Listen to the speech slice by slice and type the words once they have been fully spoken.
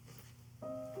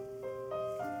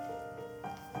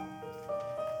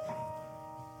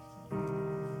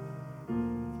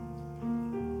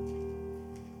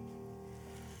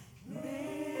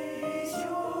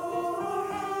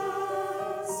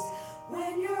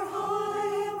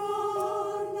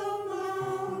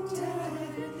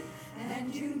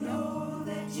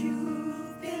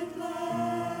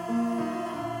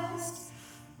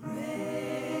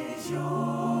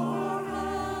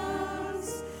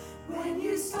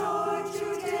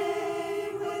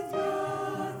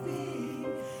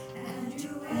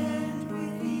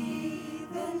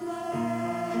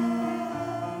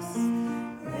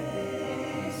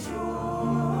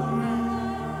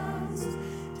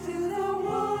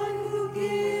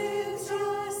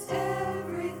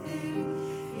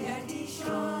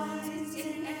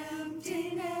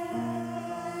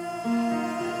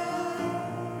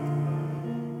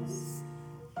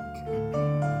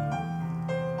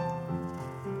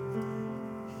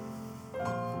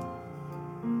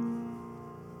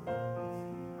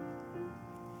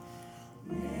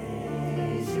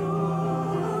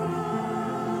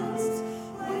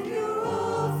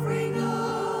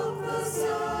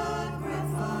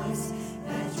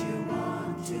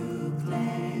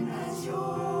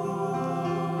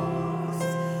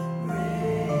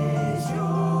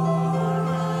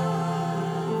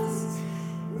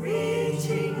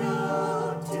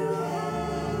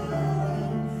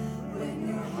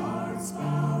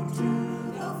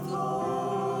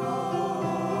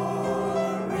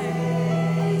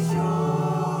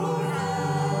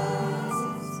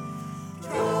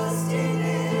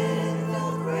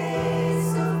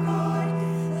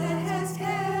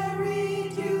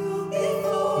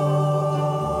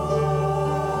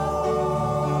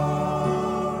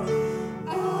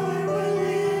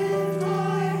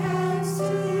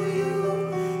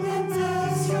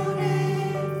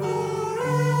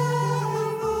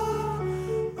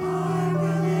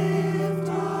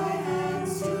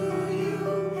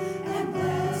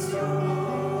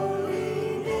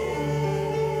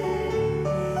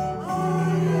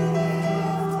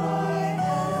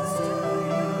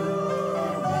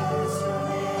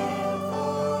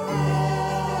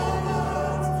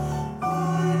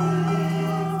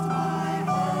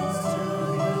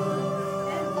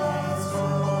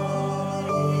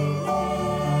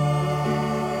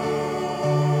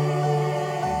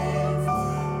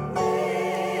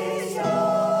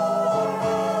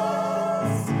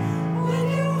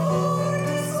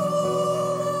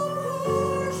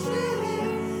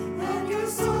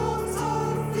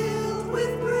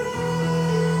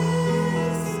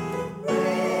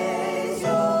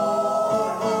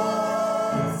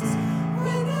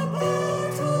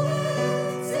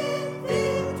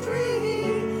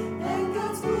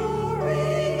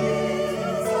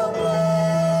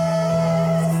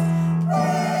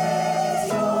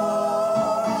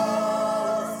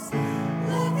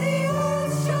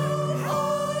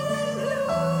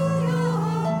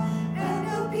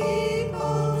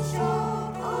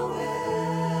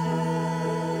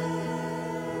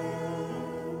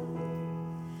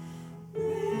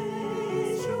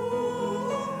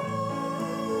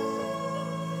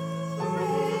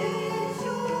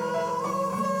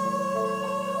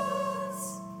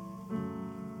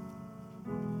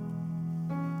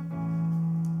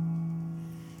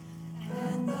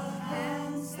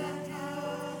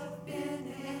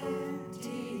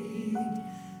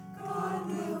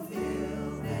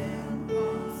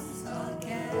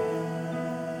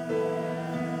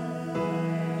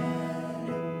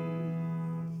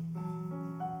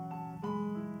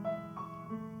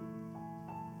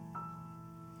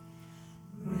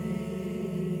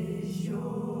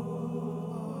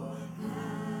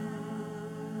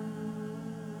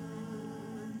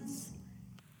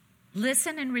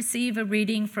Listen and receive a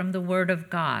reading from the Word of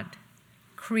God.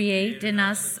 Create in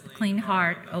us a clean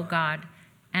heart, O God,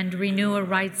 and renew a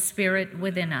right spirit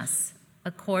within us,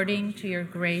 according to your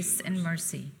grace and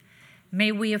mercy.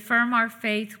 May we affirm our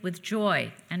faith with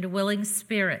joy and a willing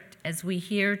spirit as we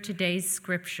hear today's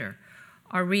scripture.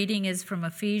 Our reading is from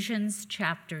Ephesians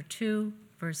chapter 2,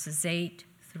 verses 8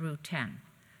 through 10.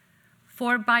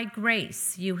 For by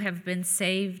grace you have been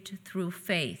saved through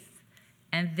faith,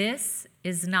 and this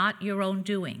is not your own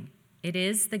doing. It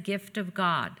is the gift of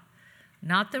God,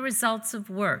 not the results of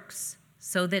works,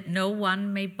 so that no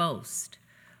one may boast.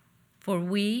 For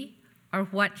we are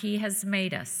what he has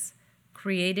made us,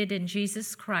 created in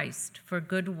Jesus Christ for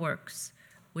good works,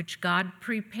 which God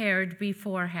prepared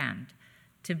beforehand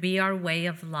to be our way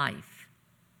of life.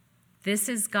 This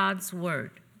is God's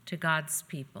word to God's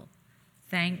people.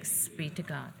 Thanks be to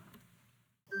God.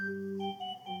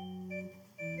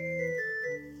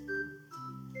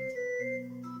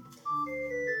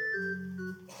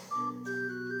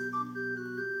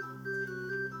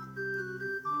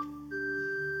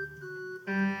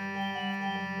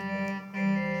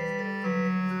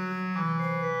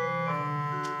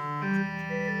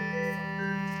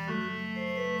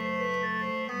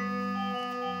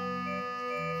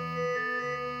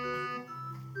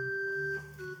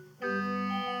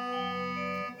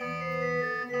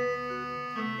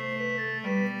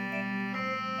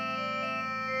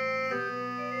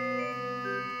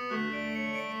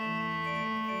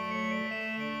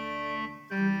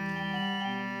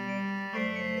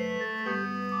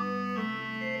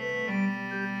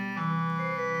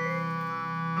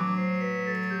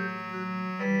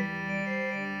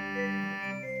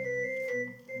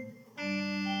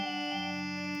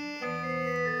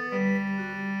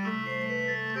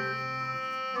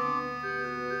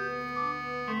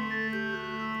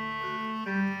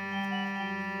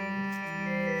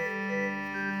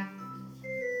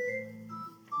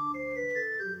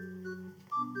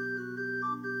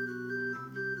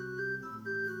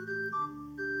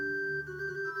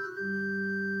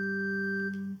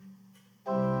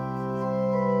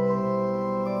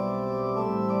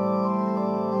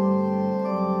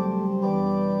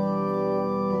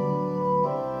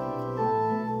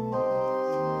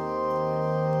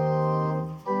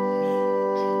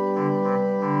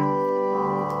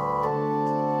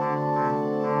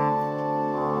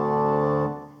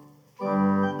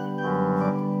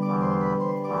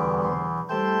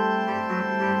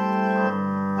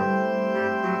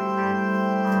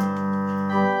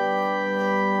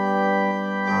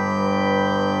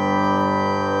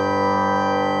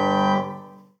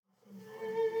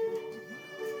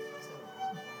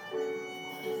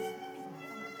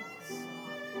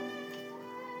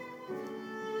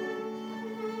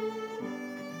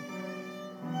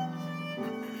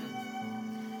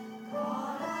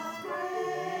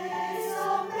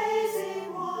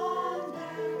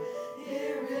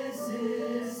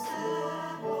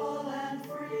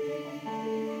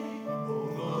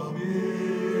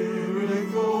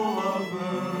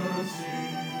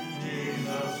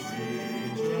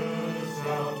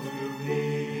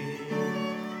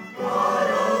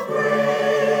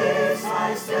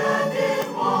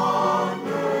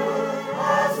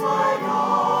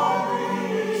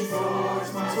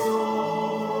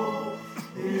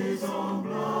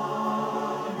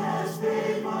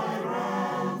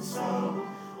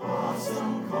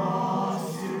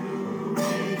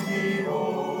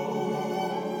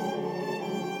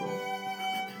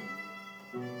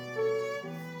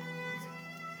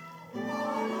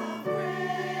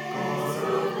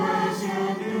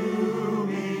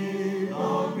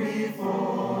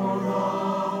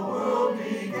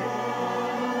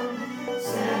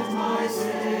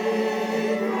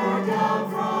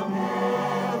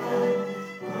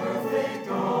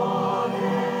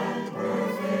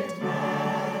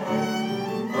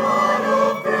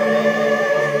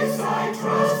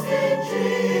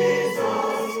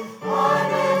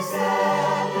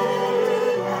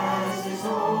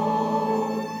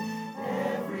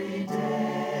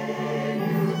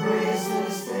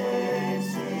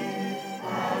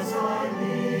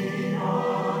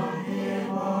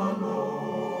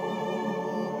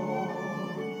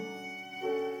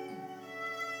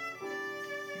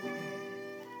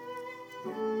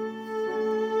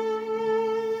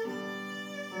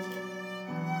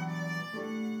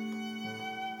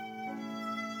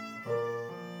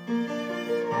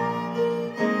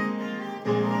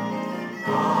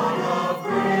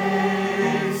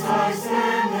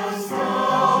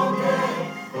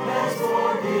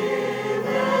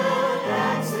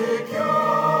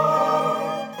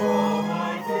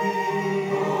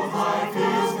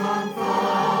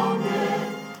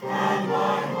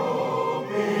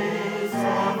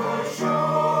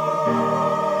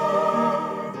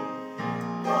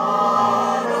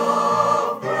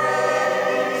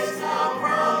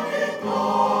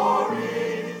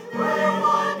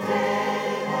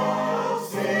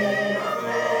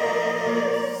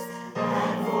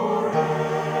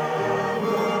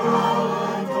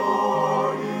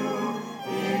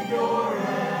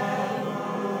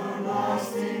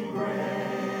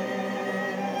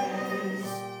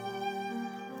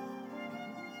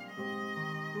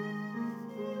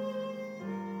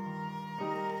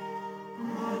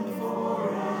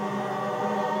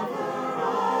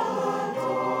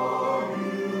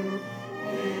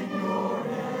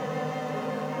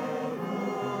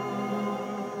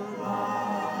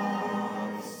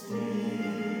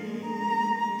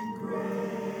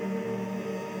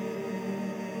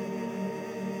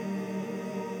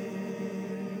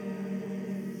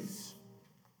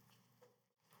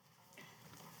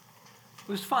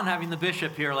 It was fun having the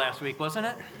bishop here last week, wasn't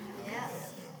it?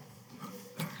 Yes.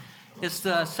 It's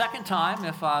the second time,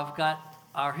 if I've got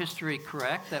our history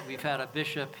correct, that we've had a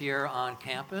bishop here on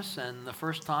campus, and the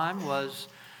first time was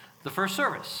the first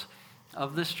service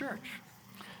of this church.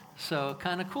 So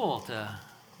kind of cool to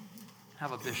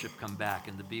have a bishop come back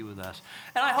and to be with us.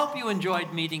 And I hope you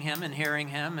enjoyed meeting him and hearing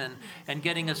him and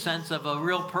getting a sense of a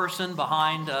real person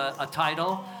behind a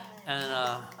title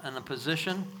and a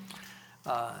position.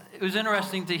 It was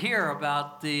interesting to hear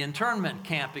about the internment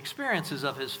camp experiences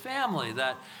of his family,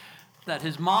 that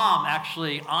his mom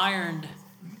actually ironed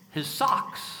his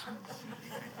socks.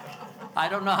 I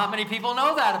don't know how many people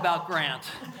know that about Grant,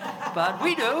 but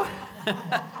we do.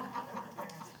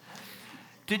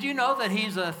 Did you know that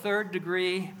he's a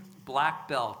third-degree black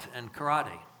belt in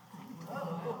karate?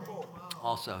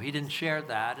 Also, he didn't share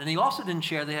that. And he also didn't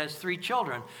share that he has 3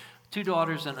 children, 2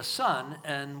 daughters and a son.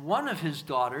 And one of his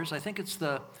daughters, I think it's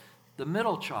the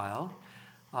middle child,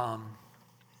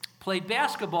 played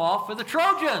basketball for the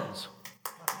Trojans.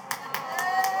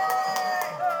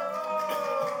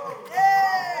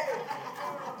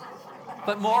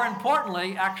 But more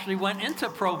importantly, actually went into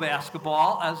pro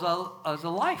basketball as a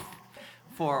life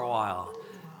for a while.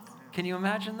 Can you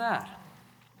imagine that?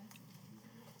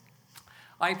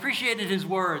 I appreciated his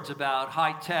words about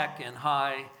high tech and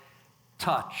high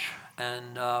touch,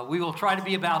 and we will try to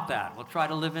be about that. We'll try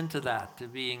to live into that, to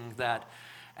being that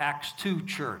Acts 2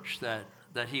 church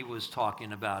that he was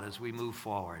talking about as we move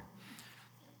forward.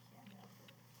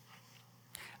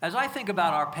 As I think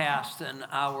about our past and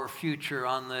our future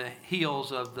on the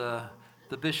heels of the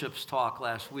bishop's talk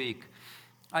last week,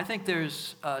 I think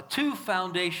there's 2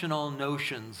 foundational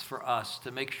notions for us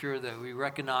to make sure that we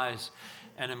recognize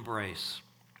and embrace.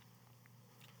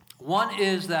 One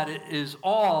is that it is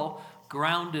all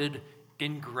grounded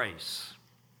in grace.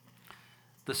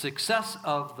 The success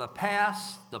of the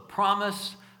past, the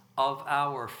promise of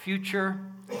our future,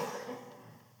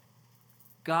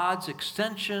 God's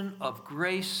extension of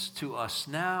grace to us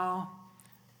now,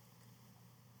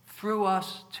 through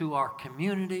us to our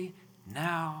community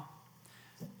now,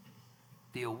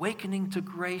 the awakening to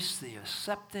grace, the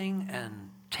accepting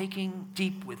and taking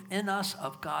deep within us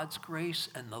of God's grace,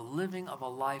 and the living of a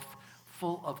life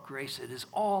full of grace. It is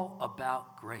all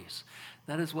about grace.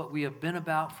 That is what we have been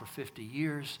about for 50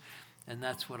 years, and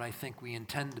that's what I think we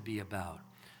intend to be about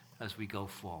as we go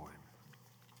forward.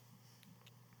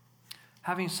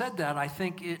 Having said that, I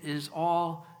think it is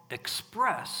all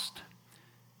expressed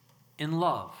in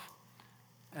love.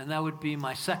 And that would be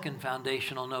my second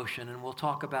foundational notion, and we'll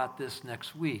talk about this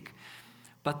next week.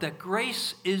 But that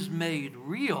grace is made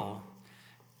real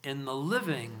in the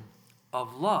living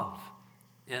of love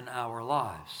in our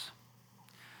lives.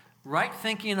 Right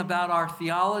thinking about our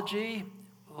theology,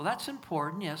 well, that's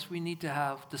important. Yes, we need to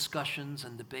have discussions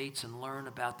and debates and learn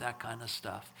about that kind of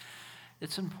stuff.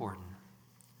 It's important.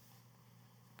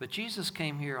 But Jesus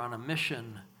came here on a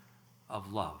mission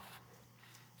of love.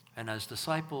 And as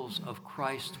disciples of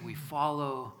Christ, we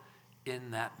follow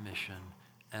in that mission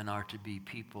and are to be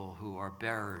people who are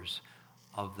bearers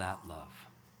of that love.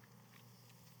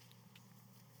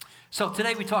 So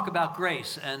today we talk about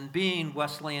grace, and being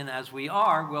Wesleyan as we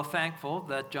are, we're thankful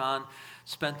that John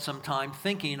spent some time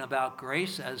thinking about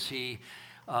grace as he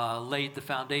laid the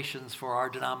foundations for our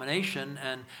denomination.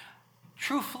 And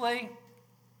truthfully,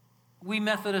 we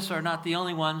Methodists are not the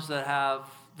only ones that have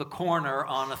the corner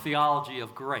on a theology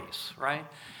of grace, right?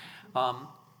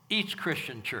 Each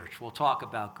Christian church will talk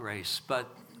about grace, but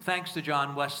thanks to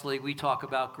John Wesley, we talk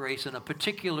about grace in a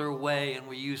particular way, and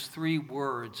we use 3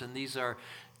 words, and these are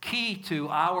key to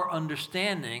our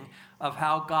understanding of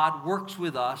how God works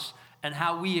with us and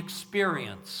how we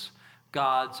experience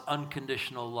God's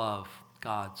unconditional love,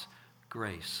 God's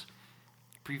grace.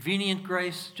 Prevenient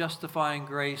grace, justifying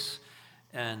grace,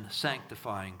 and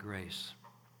sanctifying grace.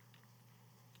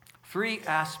 3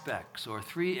 aspects or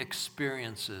 3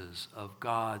 experiences of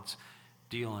God's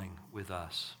dealing with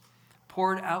us,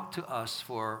 poured out to us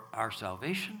for our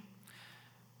salvation,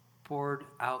 poured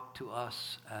out to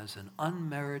us as an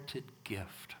unmerited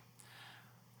gift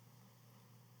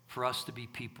for us to be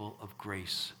people of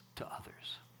grace to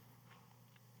others.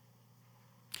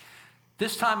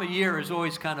 This time of year is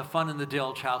always kind of fun in the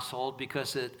Dilge household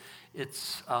because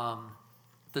it's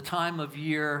the time of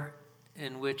year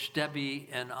in which Debbie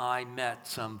and I met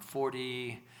some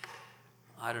 40,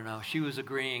 I don't know, she was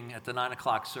agreeing at the 9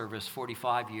 o'clock service,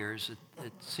 45 years.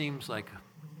 It seems like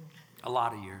a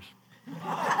lot of years.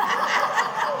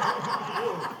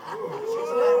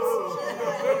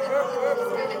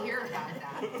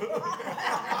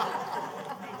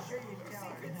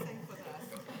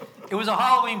 It was a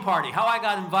Halloween party. How I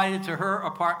got invited to her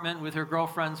apartment with her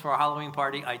girlfriends for a Halloween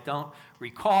party, I don't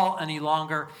recall any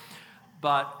longer.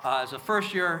 But as a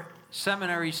first-year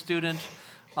seminary student,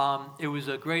 it was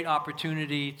a great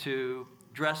opportunity to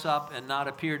dress up and not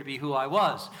appear to be who I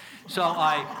was. So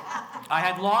I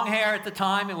had long hair at the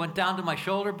time. It went down to my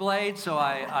shoulder blades, so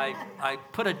I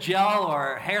put a gel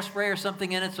or hairspray or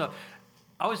something in it. So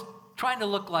I was trying to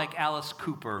look like Alice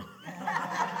Cooper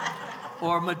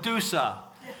or Medusa,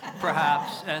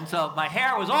 perhaps. And so my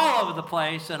hair was all over the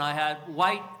place, and I had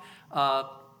white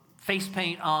face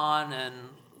paint on and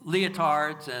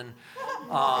leotards and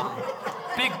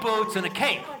big boots and a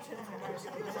cape.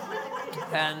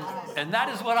 And that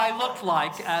is what I looked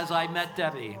like as I met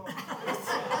Debbie.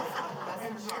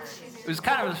 It was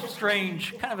kind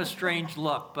of a strange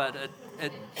look, but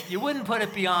you wouldn't put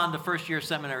it beyond a first-year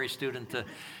seminary student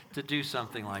to do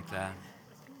something like that.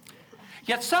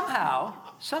 Yet somehow,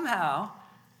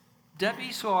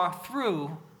 Debbie saw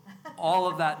through all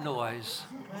of that noise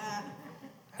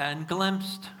and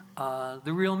glimpsed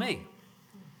the real me.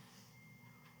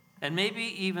 And maybe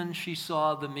even she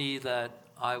saw the me that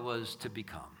I was to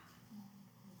become.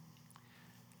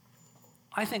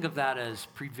 I think of that as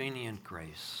prevenient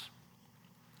grace.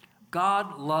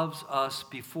 God loves us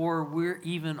before we're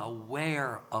even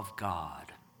aware of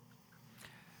God.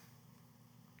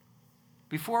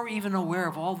 Before we're even aware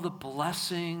of all the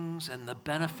blessings and the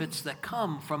benefits that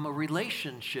come from a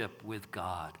relationship with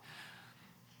God.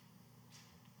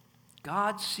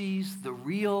 God sees the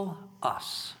real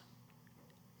us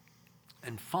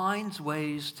and finds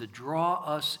ways to draw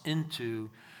us into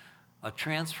a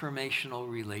transformational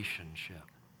relationship.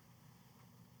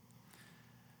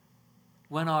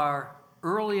 When our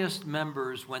earliest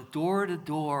members went door to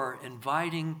door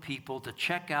inviting people to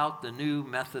check out the new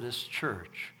Methodist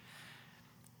Church,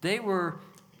 they were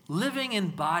living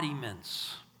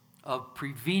embodiments of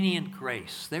prevenient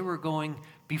grace. They were going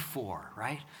before,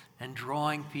 right? And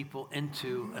drawing people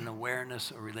into an awareness,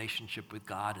 a relationship with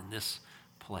God in this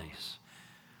place.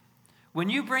 When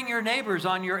you bring your neighbors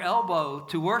on your elbow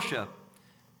to worship,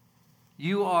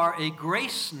 you are a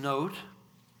grace note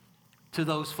to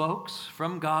those folks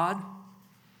from God,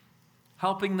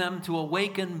 helping them to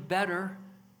awaken better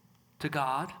to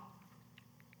God.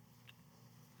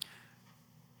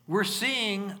 We're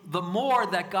seeing the more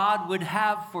that God would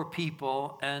have for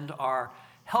people and are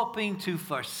helping to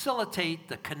facilitate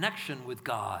the connection with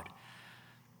God,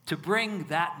 to bring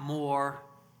that more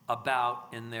about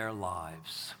in their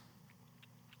lives.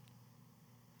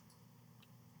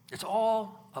 It's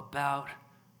all about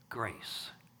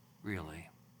grace, really.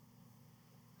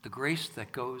 The grace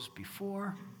that goes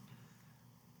before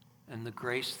and the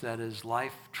grace that is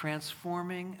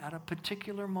life-transforming at a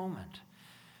particular moment.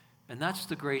 And that's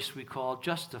the grace we call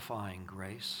justifying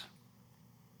grace.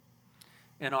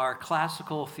 In our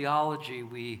classical theology,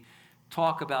 we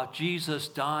talk about Jesus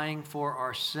dying for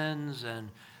our sins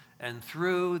and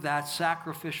through that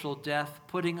sacrificial death,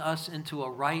 putting us into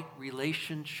a right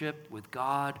relationship with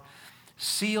God,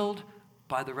 sealed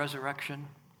by the resurrection.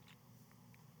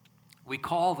 We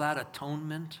call that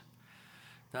atonement.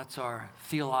 That's our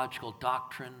theological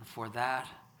doctrine for that.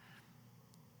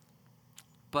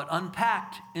 But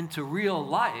unpacked into real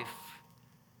life,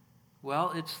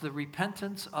 well, it's the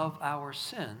repentance of our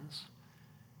sins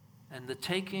and the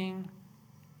taking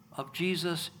of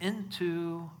Jesus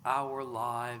into our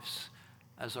lives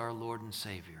as our Lord and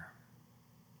Savior.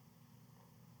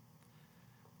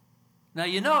 Now,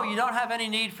 you know you don't have any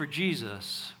need for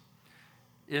Jesus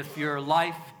if your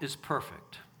life is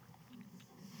perfect.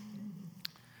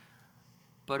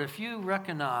 But if you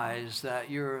recognize that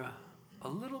you're a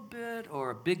little bit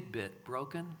or a big bit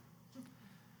broken,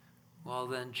 well,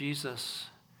 then Jesus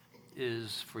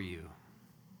is for you.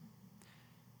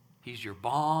 He's your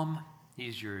balm.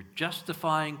 He's your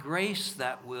justifying grace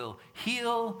that will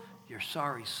heal your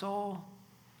sorry soul,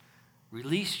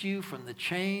 release you from the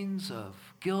chains of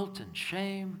guilt and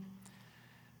shame,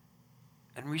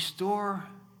 and restore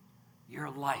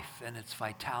your life and its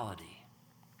vitality.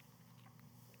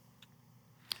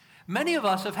 Many of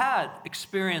us have had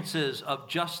experiences of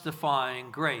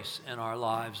justifying grace in our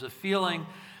lives, of feeling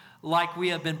like we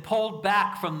have been pulled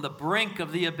back from the brink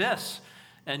of the abyss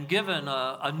and given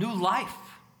a new life.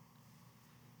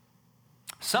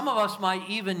 Some of us might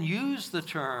even use the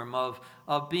term of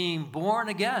being born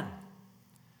again.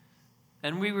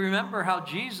 And we remember how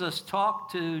Jesus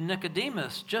talked to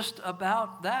Nicodemus just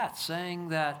about that, saying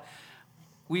that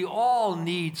we all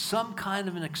need some kind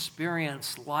of an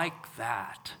experience like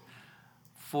that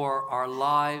for our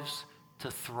lives to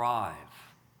thrive.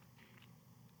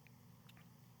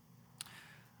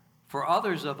 For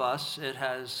others of us, it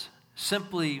has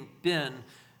simply been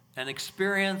an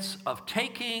experience of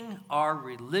taking our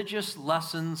religious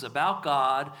lessons about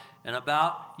God and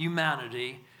about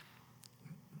humanity,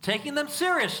 taking them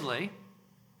seriously,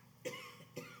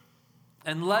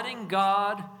 and letting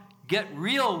God get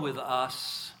real with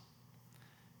us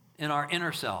in our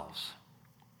inner selves.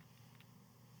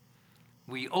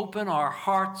 We open our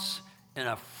hearts in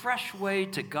a fresh way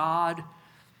to God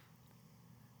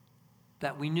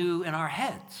that we knew in our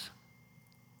heads.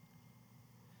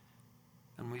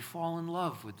 And we fall in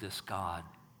love with this God.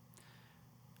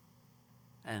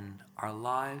 And our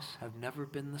lives have never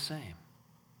been the same.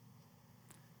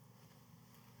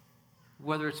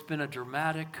 Whether it's been a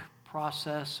dramatic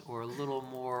process or a little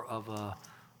more of a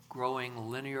growing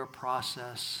linear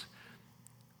process,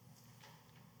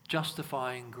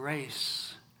 justifying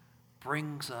grace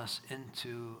brings us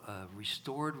into a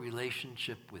restored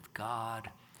relationship with God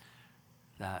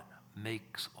that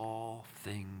makes all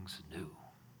things new.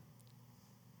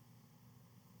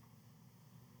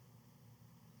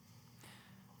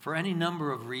 For any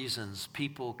number of reasons,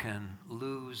 people can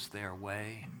lose their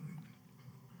way.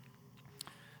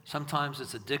 Sometimes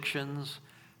it's addictions.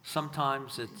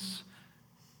 Sometimes it's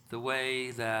the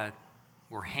way that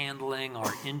we're handling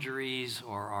our injuries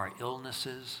or our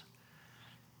illnesses.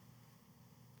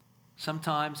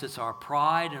 Sometimes it's our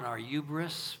pride and our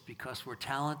hubris because we're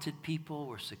talented people,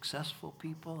 we're successful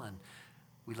people, and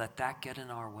we let that get in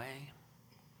our way.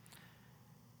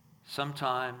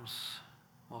 Sometimes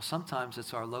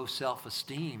it's our low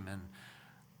self-esteem and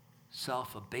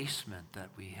self-abasement that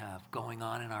we have going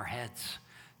on in our heads.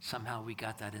 Somehow we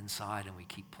got that inside and we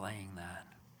keep playing that.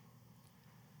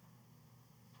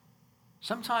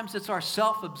 Sometimes it's our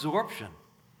self-absorption.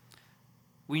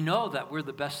 We know that we're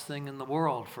the best thing in the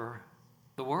world for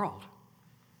the world.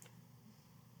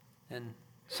 And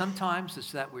sometimes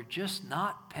it's that we're just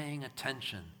not paying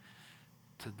attention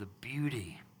to the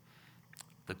beauty,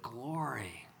 the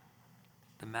glory,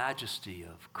 the majesty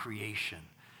of creation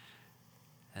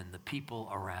and the people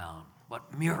around.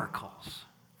 What miracles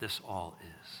this all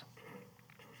is.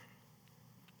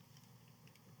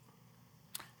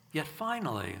 Yet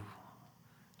finally,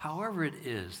 however it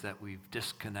is that we've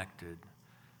disconnected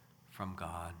from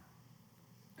God,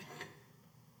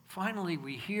 finally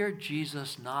we hear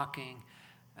Jesus knocking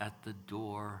at the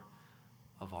door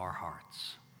of our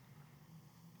hearts.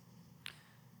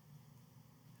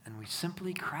 And we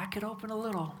simply crack it open a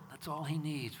little. That's all he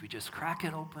needs. We just crack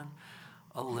it open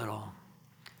a little,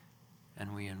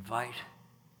 and we invite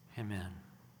him in.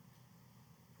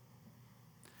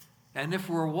 And if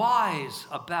we're wise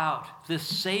about this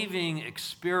saving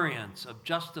experience of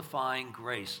justifying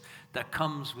grace that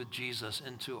comes with Jesus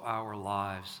into our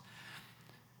lives,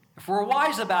 if we're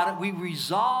wise about it, we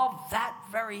resolve that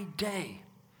very day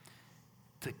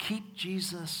to keep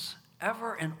Jesus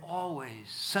ever and always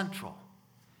central,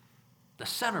 the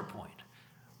center point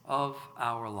of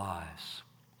our lives.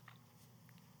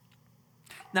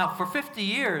 Now, for 50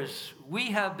 years,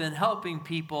 we have been helping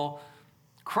people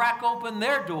crack open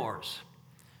their doors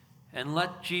and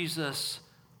let Jesus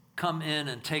come in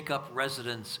and take up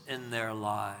residence in their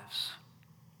lives.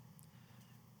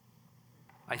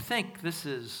 I think this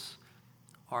is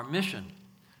our mission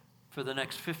for the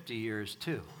next 50 years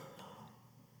too.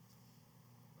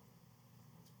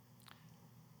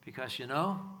 Because, you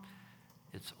know,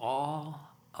 it's all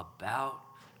about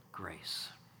grace.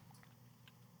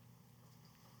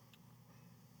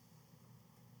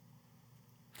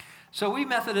 So we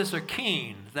Methodists are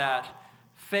keen that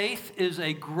faith is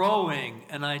a growing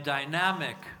and a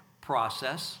dynamic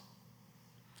process.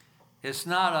 It's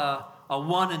not a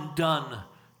one and done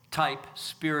type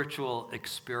spiritual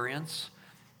experience.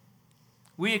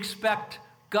 We expect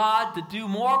God to do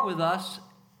more with us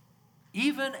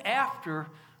even after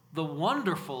the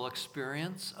wonderful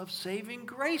experience of saving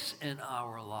grace in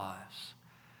our lives.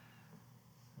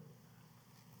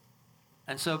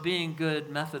 And so being good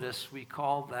Methodists, we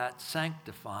call that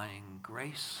sanctifying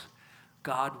grace,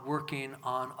 God working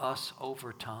on us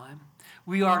over time.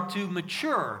 We are to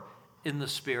mature in the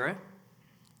Spirit.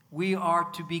 We are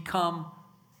to become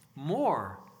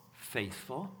more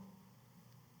faithful.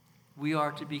 We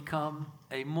are to become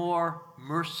a more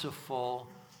merciful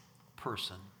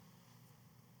person.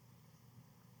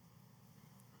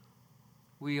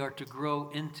 We are to grow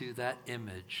into that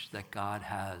image that God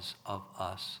has of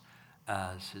us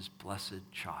as his blessed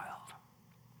child.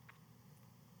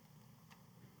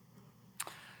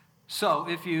 So,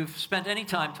 if you've spent any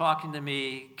time talking to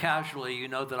me casually, you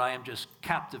know that I am just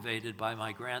captivated by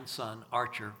my grandson,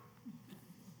 Archer.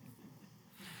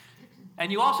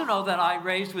 And you also know that I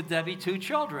raised with Debbie 2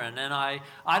 children, and I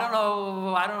don't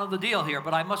know the deal here,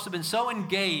 but I must have been so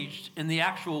engaged in the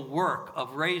actual work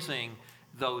of raising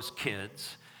those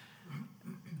kids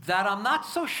that I'm not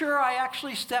so sure I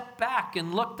actually stepped back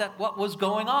and looked at what was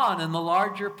going on in the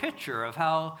larger picture of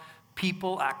how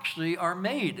people actually are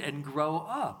made and grow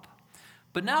up.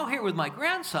 But now here with my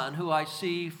grandson, who I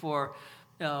see for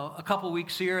a couple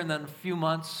weeks here and then a few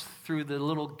months through the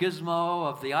little gizmo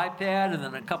of the iPad and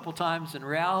then a couple times in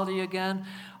reality again,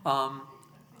 I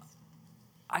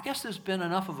guess there's been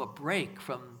enough of a break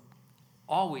from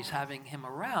always having him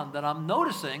around that I'm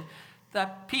noticing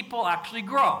that people actually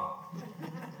grow.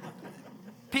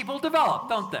 People develop,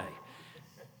 don't they?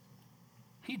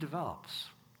 He develops.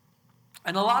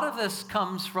 And a lot of this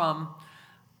comes from,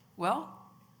 well,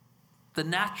 the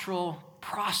natural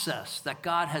process that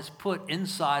God has put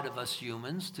inside of us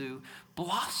humans to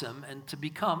blossom and to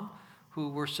become who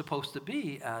we're supposed to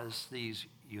be as these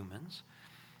humans.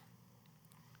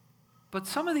 But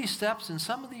some of these steps and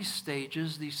some of these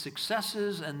stages, these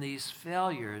successes and these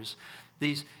failures,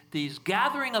 these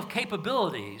gathering of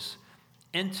capabilities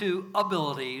into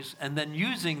abilities and then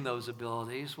using those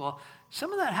abilities, well,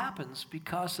 some of that happens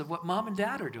because of what mom and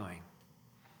dad are doing.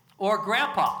 Or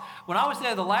grandpa. When I was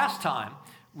there the last time,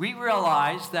 we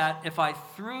realized that if I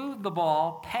threw the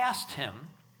ball past him,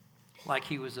 like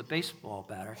he was a baseball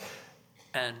batter,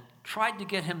 and tried to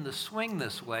get him to swing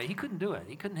this way, he couldn't do it.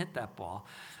 He couldn't hit that ball.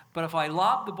 But if I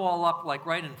lobbed the ball up like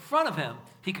right in front of him,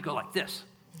 he could go like this.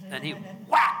 And he'd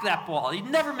whack that ball. He'd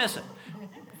never miss it.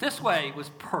 This way was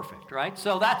perfect, right?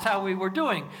 So that's how we were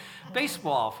doing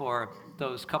baseball for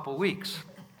those couple weeks.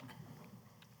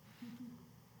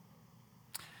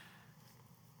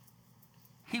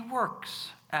 He works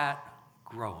at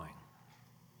growing.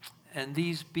 And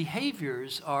these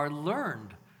behaviors are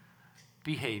learned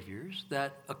behaviors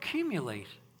that accumulate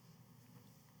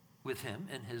with him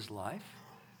in his life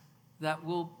that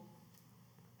will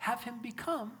have him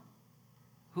become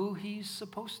who he's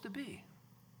supposed to be.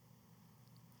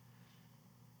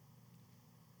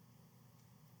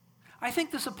 I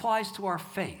think this applies to our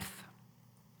faith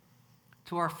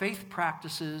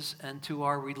practices, and to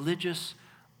our religious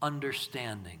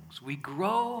understandings. We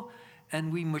grow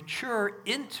and we mature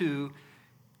into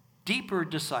deeper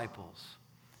disciples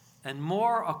and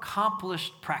more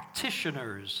accomplished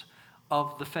practitioners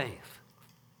of the faith.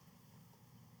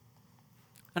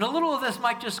 And a little of this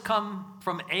might just come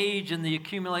from age and the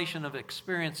accumulation of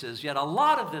experiences, yet a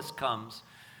lot of this comes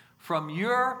from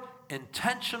your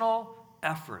intentional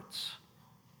efforts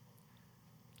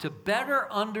to better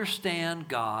understand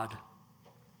God,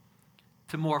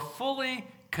 to more fully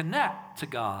connect to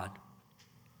God,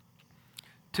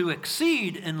 to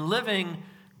exceed in living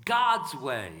God's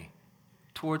way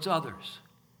towards others.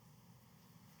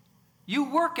 You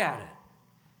work at it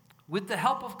with the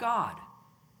help of God.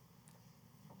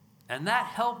 And that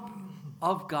help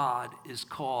of God is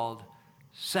called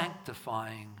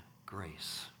sanctifying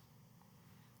grace.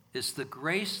 It's the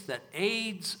grace that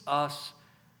aids us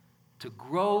to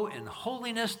grow in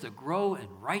holiness, to grow in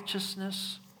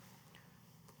righteousness,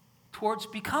 towards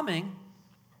becoming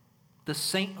the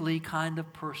saintly kind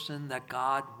of person that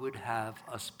God would have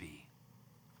us be.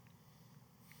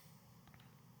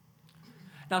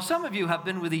 Now, some of you have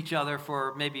been with each other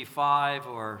for maybe 5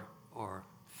 or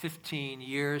 15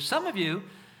 years. Some of you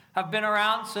have been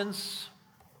around since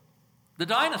the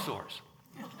dinosaurs,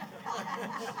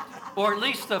 or at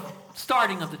least the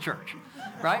starting of the church,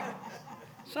 right?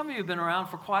 Some of you have been around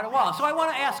for quite a while. So I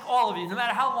want to ask all of you, no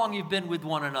matter how long you've been with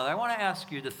one another, I want to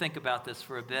ask you to think about this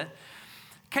for a bit.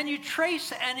 Can you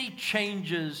trace any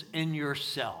changes in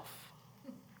yourself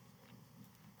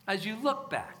as you look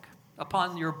back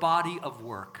upon your body of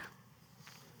work?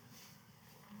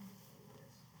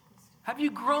 Have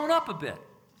you grown up a bit?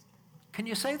 Can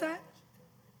you say that?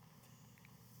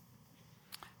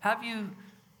 Have you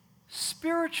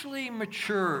spiritually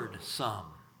matured some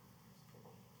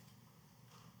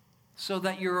so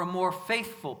that you're a more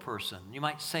faithful person? You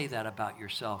might say that about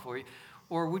yourself.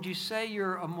 Or would you say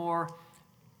you're a more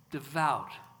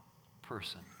devout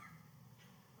person?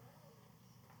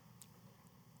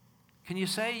 Can you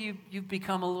say you've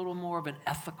become a little more of an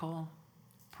ethical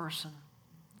person?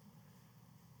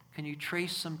 Can you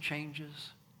trace some changes?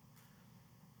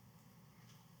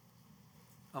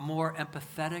 A more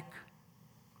empathetic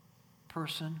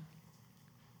person?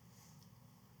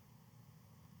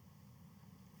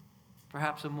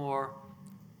 Perhaps a more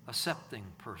accepting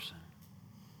person?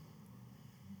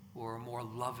 Or a more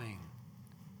loving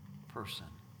person?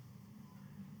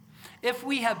 If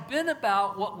we have been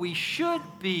about what we should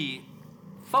be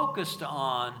focused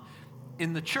on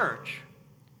in the church,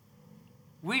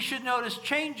 We should notice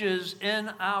changes in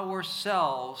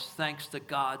ourselves thanks to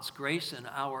God's grace and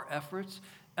our efforts,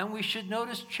 and we should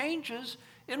notice changes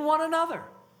in one another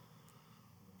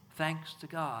thanks to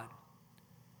God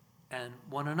and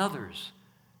one another's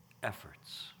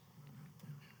efforts.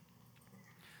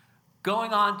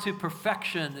 Going on to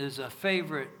perfection is a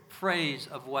favorite phrase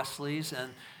of Wesley's,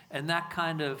 and that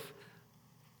kind of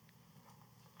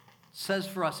says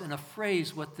for us in a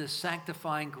phrase what this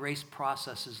sanctifying grace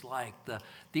process is like.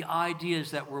 The idea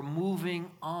is that we're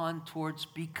moving on towards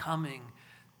becoming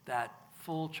that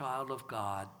full child of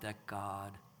God that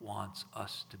God wants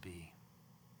us to be.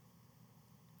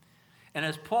 And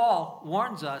as Paul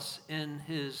warns us in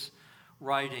his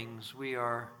writings, we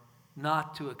are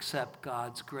not to accept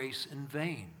God's grace in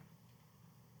vain.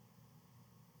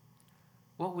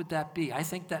 What would that be? I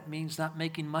think that means not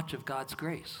making much of God's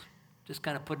grace. Just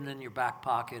kind of putting it in your back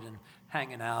pocket and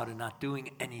hanging out and not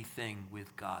doing anything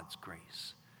with God's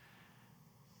grace.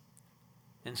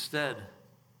 Instead,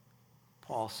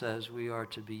 Paul says we are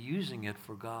to be using it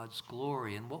for God's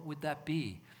glory. And what would that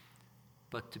be?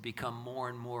 But to become more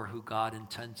and more who God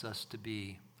intends us to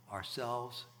be,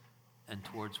 ourselves and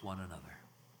towards one another.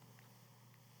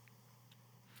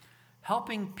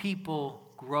 Helping people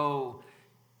grow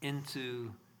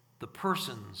into the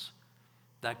persons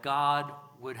that God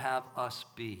would have us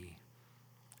be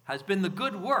has been the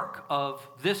good work of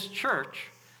this church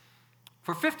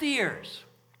for 50 years.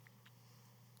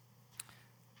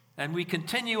 And we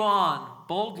continue on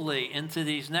boldly into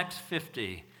these next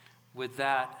 50 with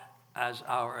that as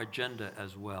our agenda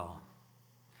as well.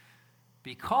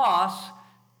 Because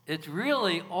it's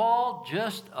really all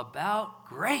just about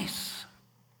grace.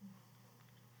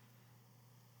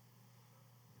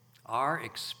 Our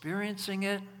experiencing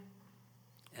it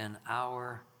and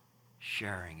our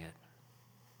sharing it.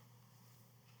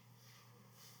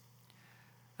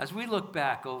 As we look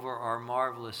back over our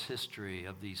marvelous history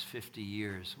of these 50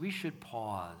 years, we should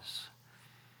pause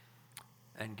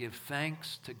and give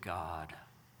thanks to God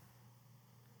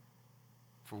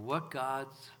for what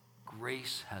God's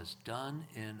grace has done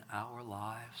in our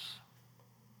lives.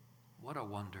 What a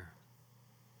wonder.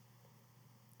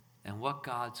 And what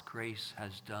God's grace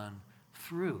has done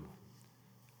through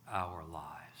our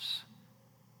lives.